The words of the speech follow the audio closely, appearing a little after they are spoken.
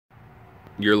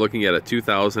You're looking at a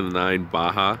 2009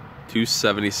 Baja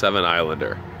 277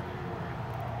 Islander.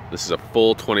 This is a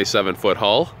full 27-foot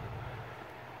hull.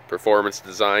 Performance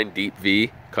design, deep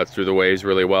V, cuts through the waves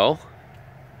really well.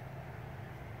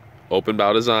 Open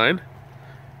bow design.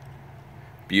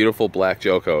 Beautiful black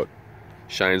gel coat.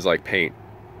 Shines like paint.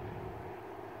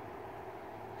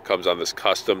 Comes on this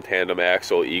custom tandem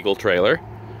axle Eagle trailer.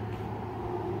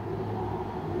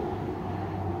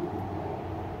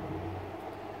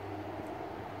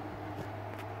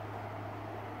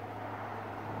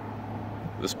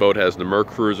 This boat has the Merc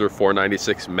Cruiser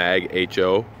 496 Mag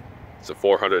HO. It's a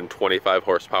 425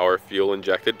 horsepower fuel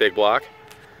injected big block.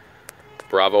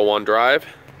 Bravo 1 drive.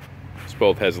 This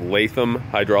boat has Latham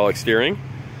hydraulic steering.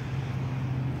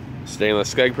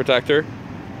 Stainless skeg protector.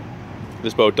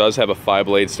 This boat does have a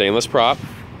 5-blade stainless prop.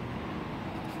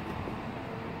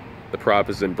 The prop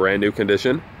is in brand new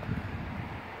condition.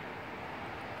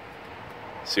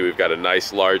 See, we've got a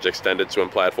nice large extended swim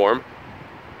platform.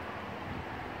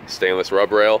 Stainless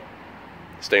rub rail.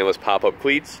 Stainless pop-up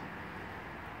cleats.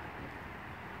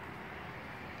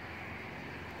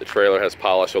 The trailer has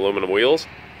polished aluminum wheels.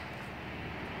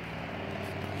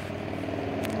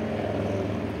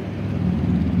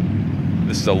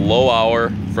 This is a low-hour,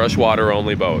 freshwater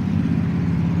only boat.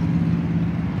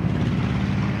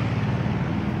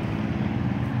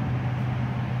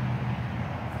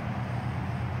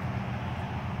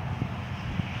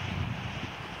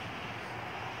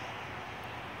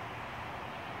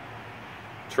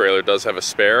 Trailer does have a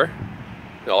spare.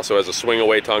 It also has a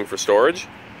swing-away tongue for storage.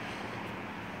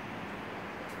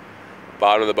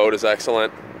 Bottom of the boat is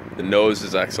excellent. The nose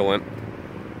is excellent.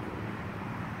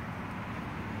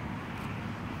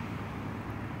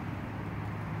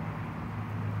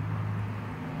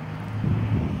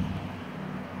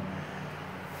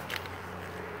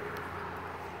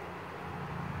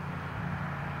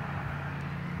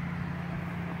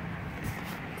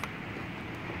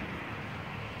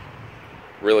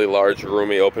 Really large,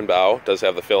 roomy open bow. Does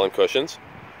have the fill-in cushions.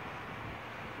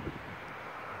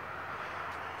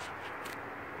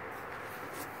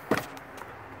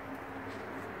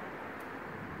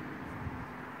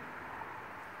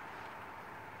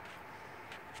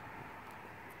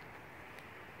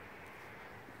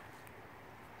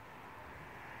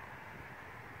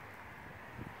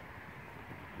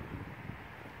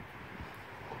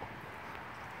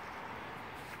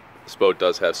 This boat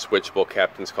does have switchable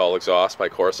captain's call exhaust by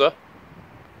Corsa.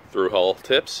 Through hull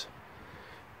tips.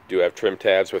 Do have trim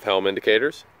tabs with helm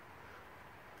indicators.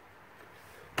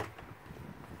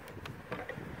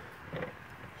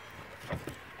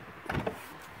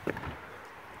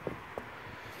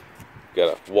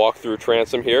 Got a walk-through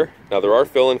transom here. Now there are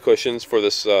fill-in cushions for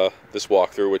this this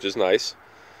walk-through, which is nice.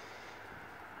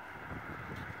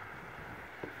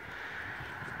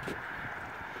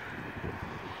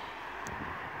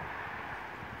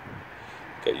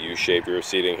 Got U-shaped rear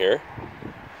seating here.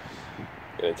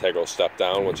 An integral step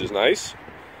down, which is nice.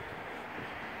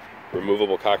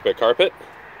 Removable cockpit carpet.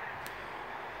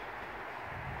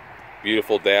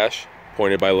 Beautiful dash,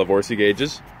 pointed by Lavorsi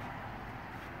gauges.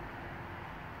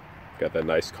 Got that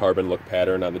nice carbon look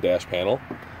pattern on the dash panel.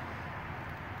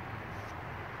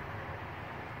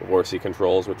 Lavorsi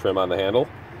controls with trim on the handle.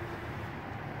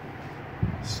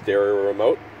 Stereo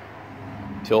remote.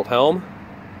 Tilt helm.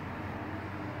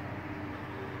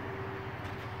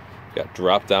 Got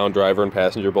drop-down driver and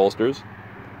passenger bolsters.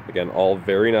 Again, all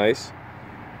very nice.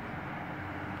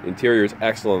 The interior is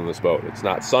excellent in this boat. It's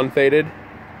not sun-faded.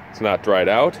 It's not dried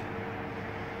out.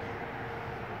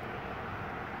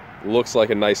 Looks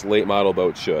like a nice late-model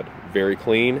boat should. Very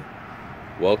clean,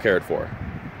 well cared for.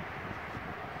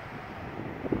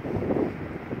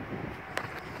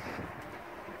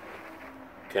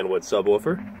 Kenwood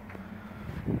subwoofer.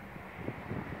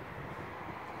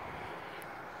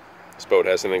 This boat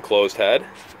has an enclosed head.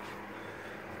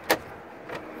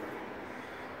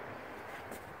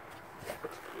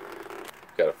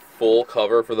 Got a full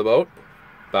cover for the boat.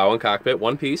 Bow and cockpit,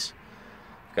 one piece.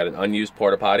 Got an unused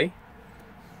porta potty.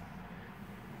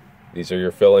 These are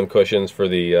your fill-in cushions for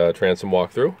the transom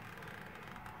walkthrough.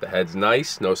 The head's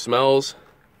nice, no smells.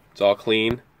 It's all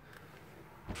clean.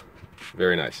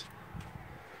 Very nice.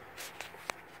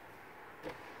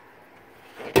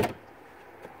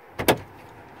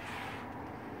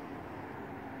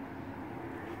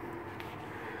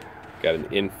 Got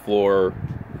an in-floor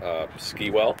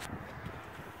ski well.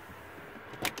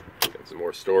 Got some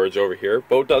more storage over here.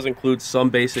 Boat does include some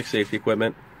basic safety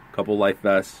equipment. A couple life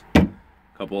vests, a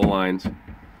couple of lines.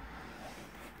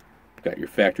 Got your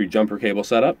factory jumper cable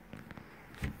set up.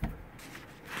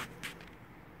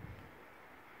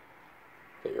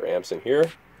 Got your amps in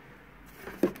here.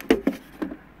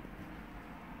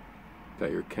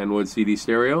 Got your Kenwood CD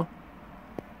stereo.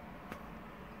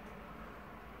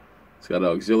 It's got an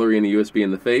auxiliary and a USB in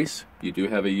the face. You do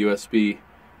have a USB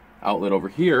outlet over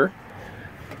here.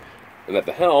 And at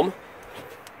the helm,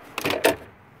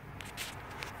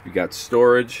 you got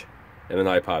storage and an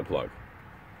iPod plug.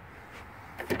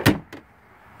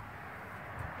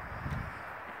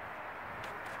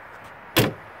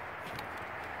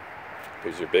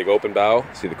 Here's your big open bow.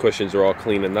 See, the cushions are all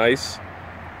clean and nice.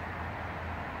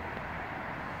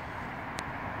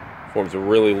 Forms a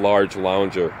really large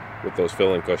lounger with those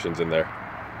fill-in cushions in there.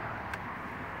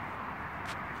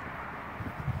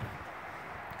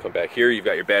 Come back here, you've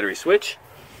got your battery switch.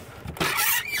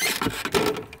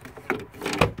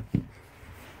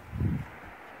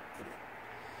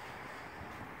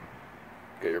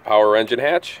 Got your power engine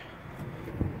hatch.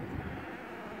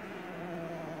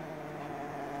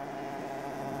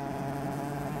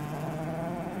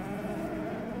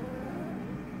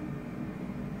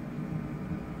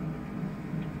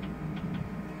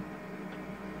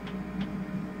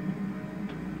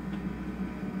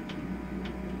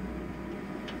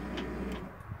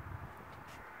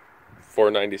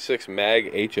 .496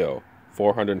 Mag HO,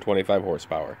 425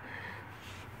 horsepower.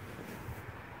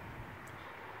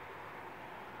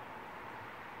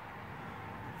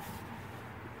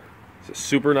 It's a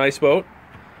super nice boat.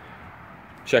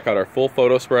 Check out our full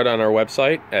photo spread on our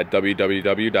website at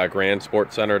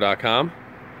www.grandsportscenter.com.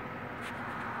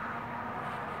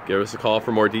 Give us a call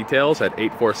for more details at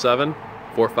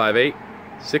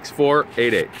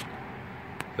 847-458-6488.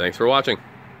 Thanks for watching.